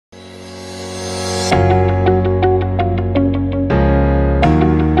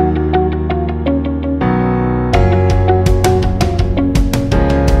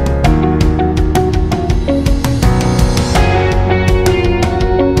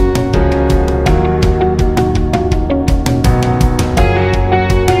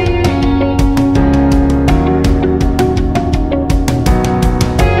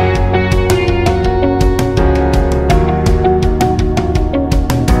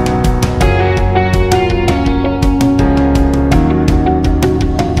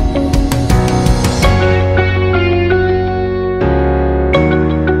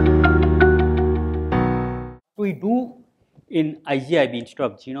IGIB instead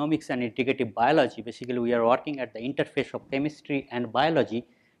of genomics and integrative biology, basically we are working at the interface of chemistry and biology,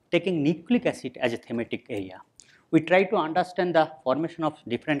 taking nucleic acid as a thematic area. We try to understand the formation of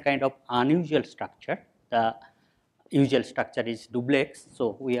different kind of unusual structure. The usual structure is duplex,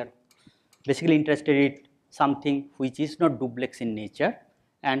 so we are basically interested in something which is not duplex in nature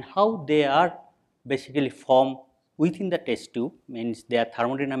and how they are basically formed within the test tube, means their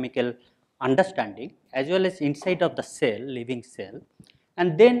thermodynamical understanding as well as inside of the cell, living cell.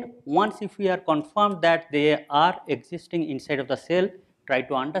 And then once if we are confirmed that they are existing inside of the cell, try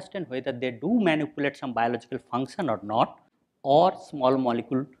to understand whether they do manipulate some biological function or not, or small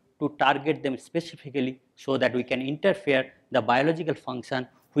molecule to target them specifically so that we can interfere the biological function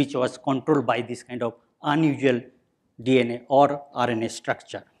which was controlled by this kind of unusual DNA or RNA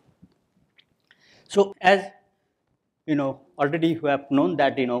structure. So as already you have known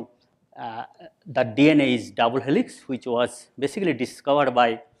that the DNA is double helix, which was basically discovered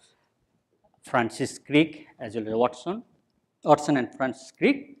by Francis Crick as well as Watson and Francis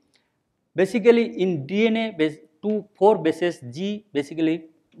Crick. Basically in DNA, 4 bases, G basically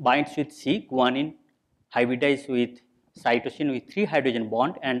binds with C, guanine hybridizes with cytosine with 3 hydrogen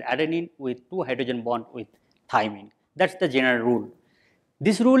bond, and adenine with 2 hydrogen bond with thymine. That's the general rule.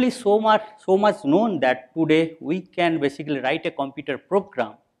 This rule is so much known that today we can basically write a computer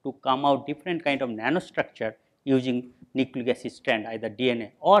program to come out different kind of nanostructure using nucleic acid strand, either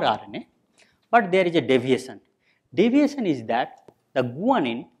DNA or RNA. But there is a deviation. Deviation is that the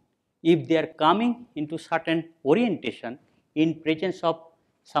guanine, if they are coming into certain orientation in presence of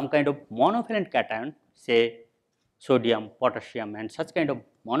some kind of monovalent cation, say sodium, potassium and such kind of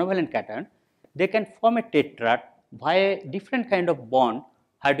monovalent cation, they can form a tetrad via different kind of bond,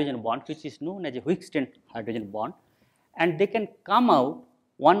 hydrogen bond, which is known as a Wheatstone hydrogen bond, and they can come out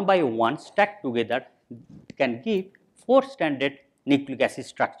one by one stacked together, can give 4 standard nucleic acid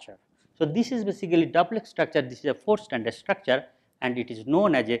structure. So this is basically duplex structure, this is a 4 standard structure and it is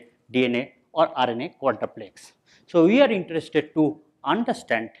known as a DNA or RNA quadruplex. So we are interested to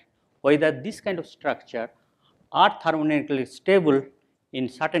understand whether this kind of structure are thermodynamically stable in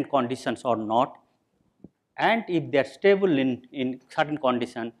certain conditions or not, and if they are stable in certain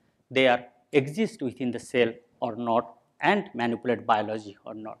condition, they are exist within the cell or not and manipulate biology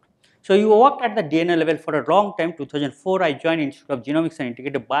or not. So you worked at the DNA level for a long time. 2004 I joined Institute of Genomics and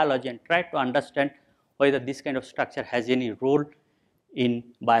Integrative Biology and tried to understand whether this kind of structure has any role in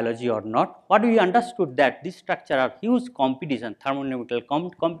biology or not. What we understood that this structure are huge competition, thermodynamical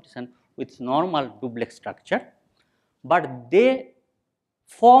competition with normal duplex structure, but they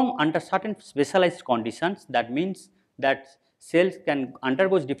form under certain specialized conditions. That means that cells can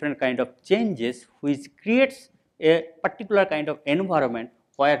undergo different kind of changes which creates a particular kind of environment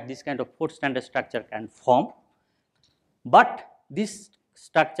where this kind of 4 standard structure can form, but this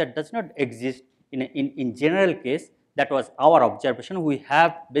structure does not exist in general case. That was our observation. We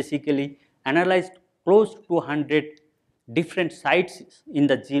have basically analyzed close to 100 different sites in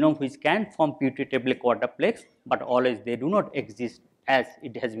the genome which can form putatively quadruplex, but always they do not exist as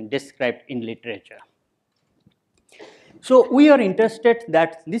it has been described in literature. So we are interested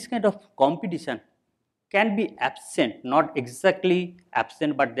that this kind of competition can be absent, not exactly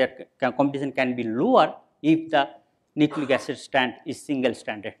absent, but their competition can be lower if the nucleic acid strand is single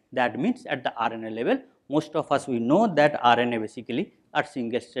stranded. That means at the RNA level, most of us we know that RNA basically are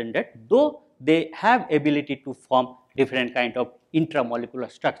single stranded, though they have ability to form different kind of intramolecular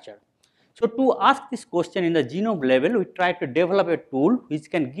structure. So to ask this question in the genome level, we try to develop a tool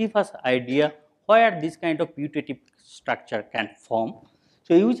which can give us idea where this kind of putative structure can form.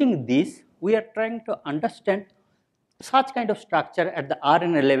 So using this, we are trying to understand such kind of structure at the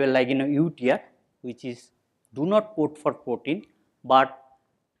RNA level, like UTR, which is do not code for protein, but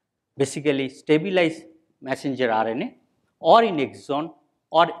basically stabilize messenger RNA, or in exon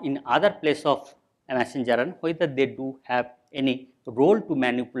or in other place of a messenger RNA, whether they do have any role to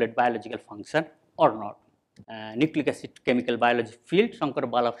manipulate biological function or not. Nucleic acid chemical biology field, Shankar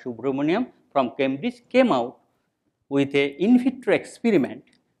Bala Subramaniam from Cambridge came out with a in vitro experiment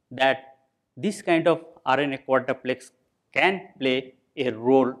that this kind of RNA quadruplex can play a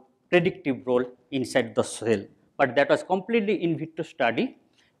role, predictive role inside the cell, but that was completely in vitro study.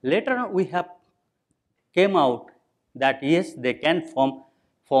 Later on we have came out that yes, they can form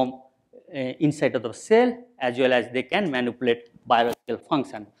inside of the cell as well as they can manipulate biological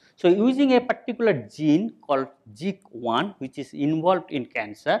function. So using a particular gene called G1 which is involved in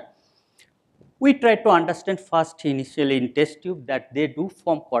cancer, we try to understand first initially in test tube that they do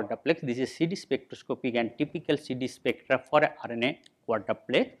form quadruplex. This is CD spectroscopic and typical CD spectra for a RNA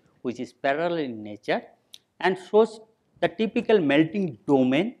quadruplex which is parallel in nature and shows the typical melting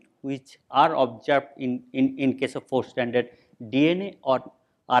domain which are observed in case of 4-stranded DNA or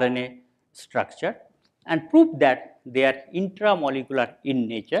RNA structure, and prove that they are intramolecular in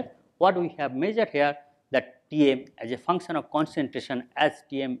nature. What we have measured here, that Tm as a function of concentration, as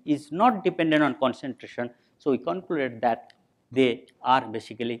Tm is not dependent on concentration, so we concluded that they are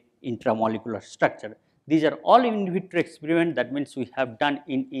basically intramolecular structure. These are all in vitro experiment, that means we have done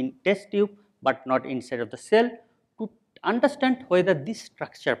in test tube but not inside of the cell, to understand whether this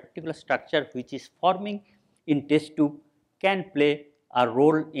structure, particular structure which is forming in test tube, can play a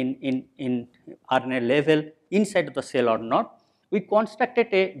role in RNA level inside of the cell or not. We constructed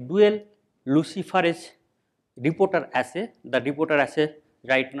a dual luciferase reporter assay. The reporter assay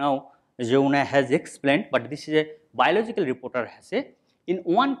right now Joanna has explained, but this is a biological reporter assay. In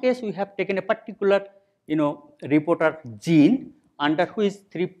one case we have taken a particular reporter gene under which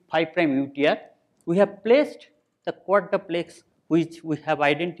 3'5' UTR. We have placed the quadruplex which we have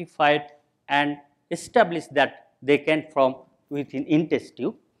identified and established that they can form within in test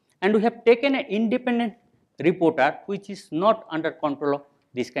tube, and we have taken an independent reporter which is not under control of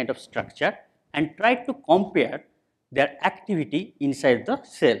this kind of structure, and tried to compare their activity inside the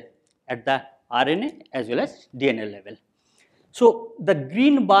cell at the RNA as well as DNA level. So, the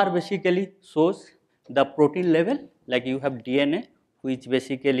green bar basically shows the protein level, like you have DNA which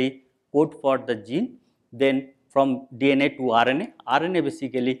basically code for the gene, then from DNA to RNA, RNA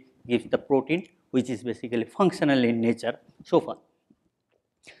basically gives the protein which is basically functional in nature so far.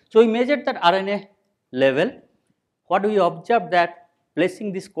 So, we measured that RNA level. What we observed, that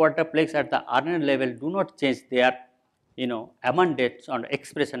placing this quadruplex at the RNA level do not change their abundance or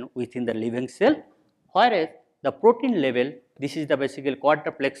expression within the living cell, whereas the protein level, this is the basically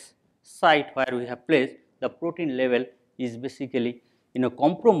quadruplex site where we have placed, the protein level is basically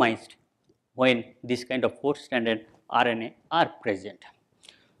compromised when this kind of 4-stranded RNA are present.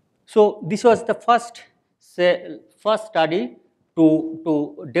 So, this was the first study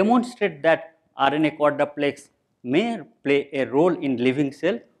to demonstrate that RNA quadruplex may play a role in living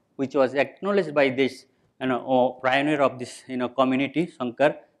cell, which was acknowledged by this pioneer of this community,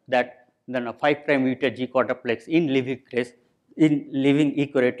 Shankar, that the 5' mutated G-quadruplex in living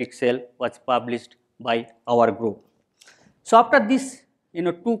eukaryotic cell was published by our group. So, after this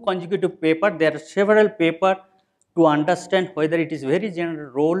 2 consecutive papers, there are several papers to understand whether it is very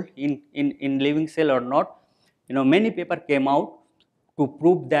general role in living cell or not. Many papers came out to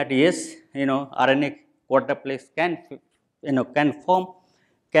prove that yes, RNA quadruplex can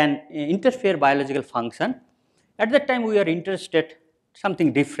interfere biological function. At that time we are interested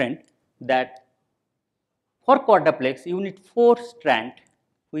something different, that for quadruplex you need 4 strand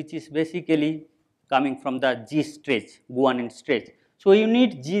which is basically coming from the G stretch, guanine stretch. So, you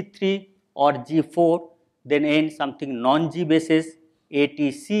need G3 or G4, then N something non-G bases,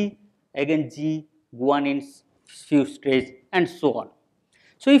 ATC, again G, guanine few stretch, and so on.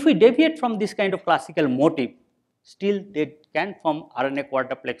 So, if we deviate from this kind of classical motif, still they can form RNA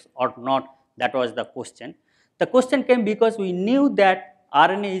quadruplex or not, that was the question. The question came because we knew that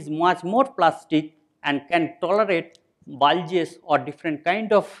RNA is much more plastic and can tolerate bulges or different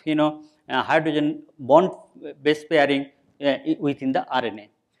kind of hydrogen bond base pairing within the RNA.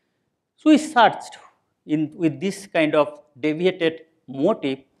 So, we searched with this kind of deviated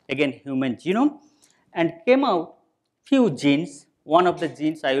motif, again human genome, and came out few genes. One of the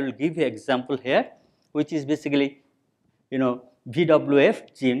genes I will give you example here, which is basically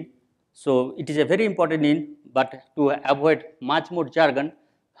VWF gene. So, it is a very important gene, but to avoid much more jargon,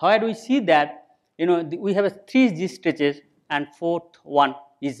 where we see that we have 3 G stretches and 4th one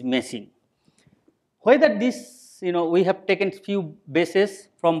is missing. Whether this we have taken few bases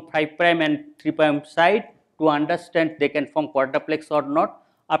from 5' and 3' side to understand they can form quadruplex or not.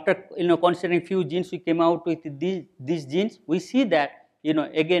 After considering few genes, we came out with these genes. We see that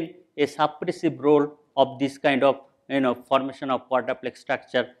again a suppressive role of this kind of formation of quadruplex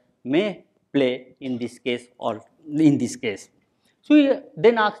structure may play in this case or in this case. So, we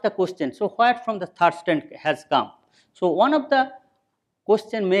then ask the question, so where from the 3rd strand has come? So, one of the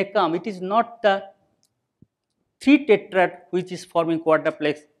question may come, it is not the 3 tetrad which is forming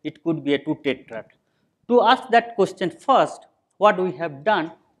quadruplex, it could be a 2 tetrad. To ask that question first, what we have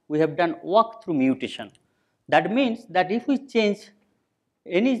done walk through mutation. That means that if we change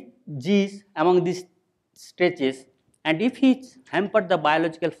any G's among these stretches, and if it hamper the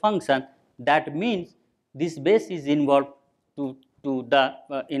biological function, that means this base is involved to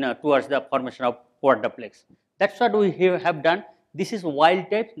the towards the formation of quadruplex. That's what we have done. This is wild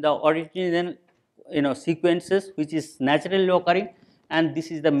type, the original sequences which is naturally occurring, and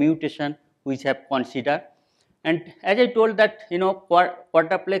this is the mutation which have considered. And as I told that,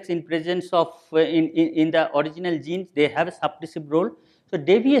 quadruplex in presence of in the original genes, they have a suppressive role. So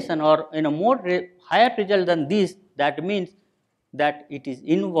deviation or more higher result than this, that means that it is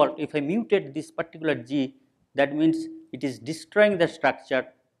involved. If I mutate this particular G, that means it is destroying the structure.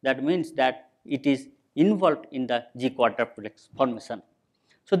 That means that it is involved in the G-quadruplex formation.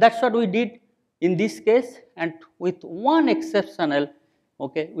 So that's what we did in this case, and with one exceptional,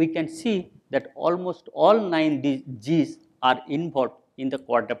 okay, we can see that almost all 9 Gs are involved in the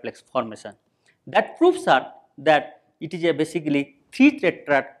quadruplex formation. That proves that it is a basically 3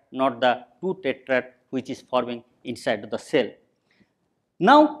 tetrad, not the 2 tetrad which is forming inside the cell.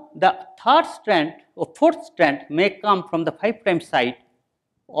 Now, the third strand or fourth strand may come from the 5' side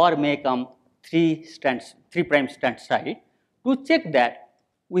or may come 3' strand side. To check that,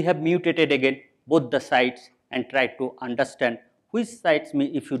 we have mutated again both the sides and try to understand which sides,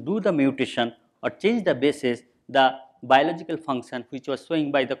 if you do the mutation or change the bases, the biological function which was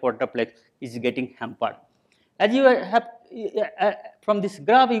showing by the quadruplex is getting hampered. As you have from this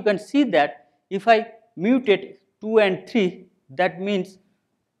graph, you can see that if I mutate 2 and 3, that means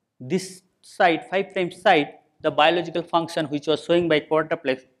this side, 5' side, the biological function which was showing by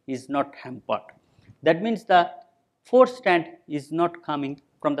quadruplex is not hampered. That means the fourth strand is not coming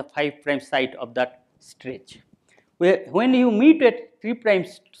from the 5' side of that stretch. When you mutate 3'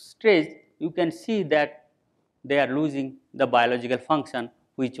 stretch, you can see that they are losing the biological function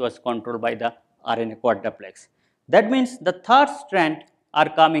which was controlled by the RNA quadruplex. That means the third strand are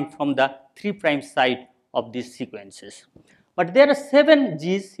coming from the 3' side of these sequences. But there are 7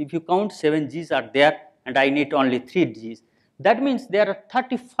 Gs, if you count 7 Gs are there and I need only 3 Gs. That means there are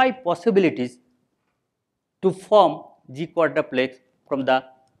 35 possibilities to form G-quadruplex from the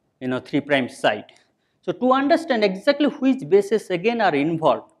 3' side. So, to understand exactly which bases again are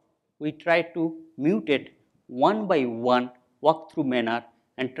involved, we try to mutate one by one, walk through manner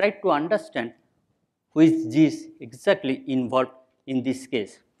and try to understand which Gs exactly involved in this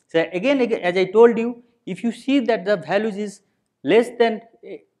case. So, again as I told you, if you see that the values is less than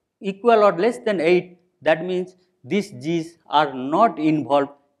equal or less than 8, that means these Gs are not involved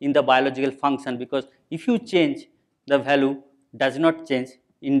in the biological function, because if you change, the value does not change.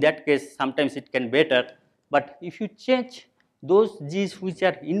 In that case, sometimes it can better, but if you change those Gs which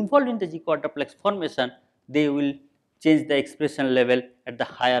are involved in the G-quadruplex formation, they will change the expression level at the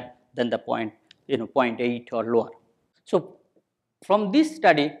higher than the 0.8 or lower. So, from this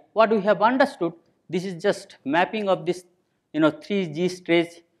study, what we have understood, this is just mapping of this 3G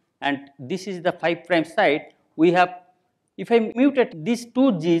stretch, and this is the 5' side. We have, if I mutate these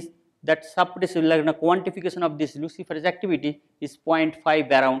 2 Gs, that suppressive quantification of this luciferase activity is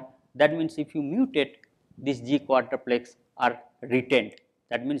 0.5 around. That means if you mutate, this G-quadruplex are retained.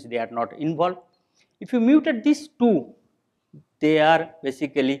 That means they are not involved. If you mutate these 2, they are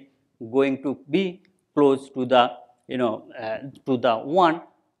basically going to be close to the to the 1,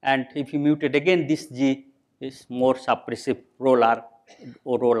 and if you mutate again, this G is more suppressive role are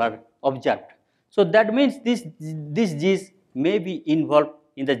observed. So that means these Gs may be involved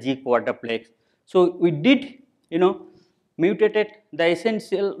in the G-quadruplex. So we did mutated the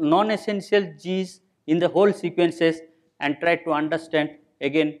essential non-essential Gs in the whole sequences and try to understand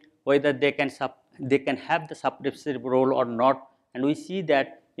again whether they can have the suppressive role or not. And we see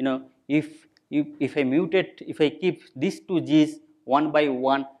that if I keep these 2 Gs one by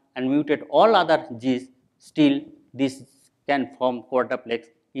one and mutate all other Gs, still this can form quadruplex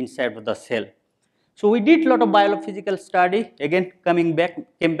inside of the cell. So we did lot of biophysical study, again came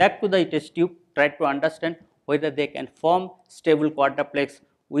back to the test tube, tried to understand whether they can form stable quadruplex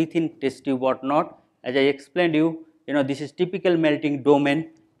within test tube or not. As I explained you, this is typical melting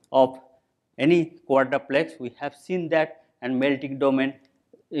domain of any quadruplex. We have seen that, and melting domain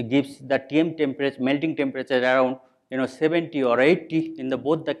gives the TM temperature, melting temperature around 70 or 80 in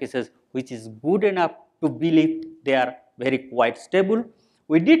both the cases, which is good enough to believe they are very quite stable.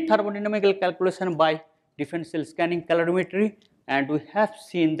 We did thermodynamical calculation by differential scanning calorimetry, and we have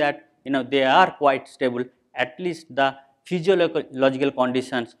seen that they are quite stable, at least the physiological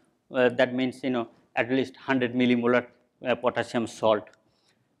conditions, that means at least 100 millimolar potassium salt.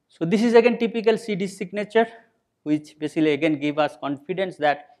 So this is again typical CD signature, which basically again give us confidence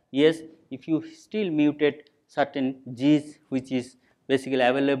that yes, if you still mutate certain Gs which is basically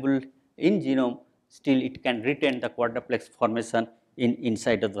available in genome, still it can retain the quadruplex formation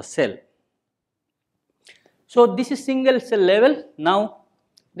inside of the cell. So this is single cell level. Now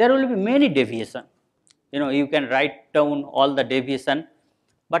there will be many deviation. You can write down all the deviation,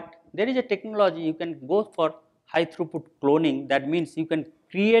 but there is a technology you can go for high throughput cloning. That means you can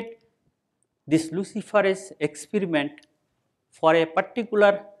create this luciferase experiment for a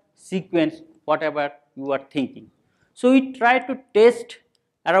particular sequence whatever you are thinking. So, we try to test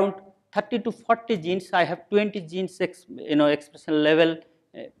around 30 to 40 genes. I have 20 genes expression level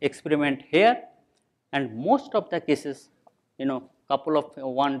experiment here, and most of the cases couple of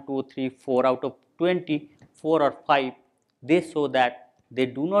 1, 2, 3, 4 out of 20, 4 or 5 they show that they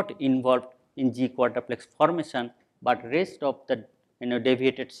do not involve in G-quadruplex formation, but rest of the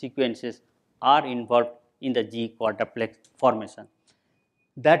deviated sequences are involved in the G-quadruplex formation.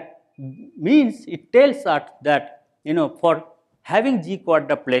 That means it tells us that for having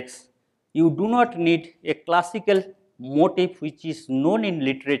G-quadruplex you do not need a classical motif which is known in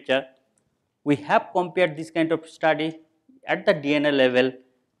literature. We have compared this kind of study at the DNA level,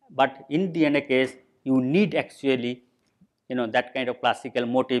 but in DNA case you need actually that kind of classical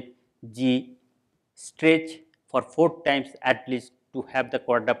motif G stretch for 4 times at least to have the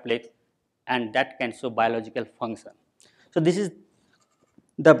quadruplex, and that can show biological function. So, this is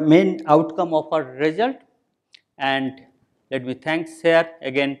the main outcome of our result, and let me thanks here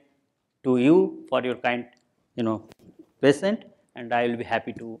again to you for your kind patience, and I will be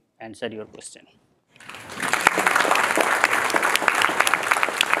happy to answer your question.